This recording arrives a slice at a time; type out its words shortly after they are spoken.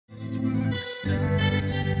the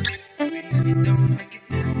stars, even if you don't make it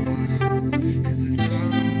that far. 'Cause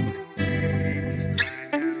along the way we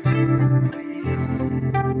find out who we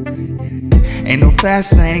are. Ain't no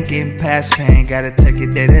fast lane, getting past pain. Gotta take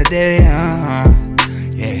it day to day,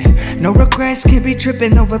 yeah. No regrets, can't be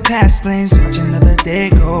tripping over past flames. Watch another day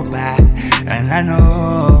go by, and I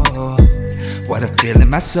know what I feel in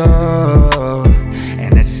my soul,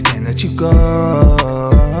 and I just can't let you go.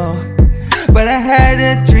 But I had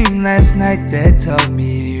a dream last night that told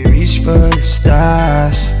me reach for the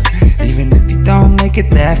stars, even if you don't make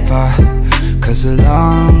it that far. 'Cause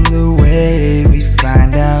along the way we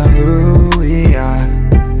find out who we are.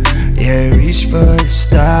 Yeah, reach for the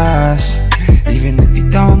stars, even if you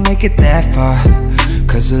don't make it that far.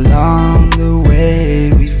 'Cause along the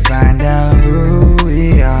way we find out who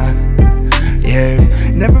we are. Yeah,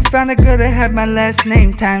 never found a girl that had my last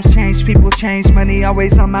name. Times change, people change, money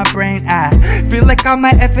always on my brain. I feel like all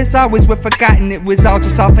my efforts always were forgotten. It was all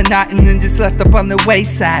just all for nothing and just left up on the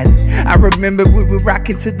wayside. I remember we were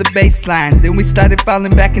rocking to the baseline, then we started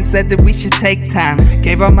falling back and said that we should take time.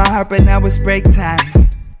 Gave all my heart but now it's break time,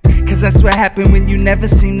 'cause that's what happened when you never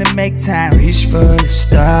seem to make time. Reach for the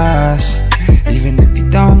stars, even if you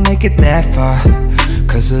don't make it that far.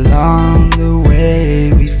 'Cause along the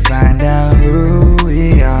way we find out who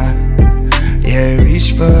we are. Yeah,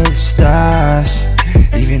 reach for the stars,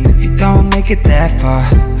 even if you don't make it that far.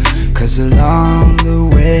 'Cause along the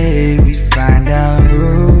way we find out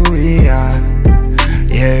who we are.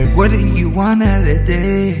 Yeah, what do you want out of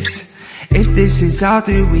this? If this is all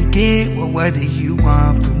that we get, well, what do you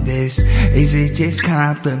want from this? Is it just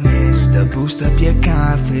compliments to boost up your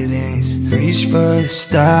confidence? Reach for the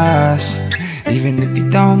stars, even if you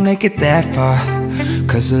don't make it that far.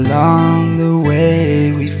 'Cause along the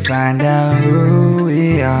way we find out who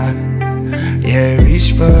we are. Yeah, reach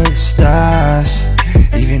for the stars,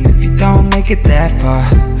 even if you don't make it that far.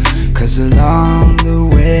 'Cause along the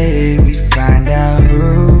way we find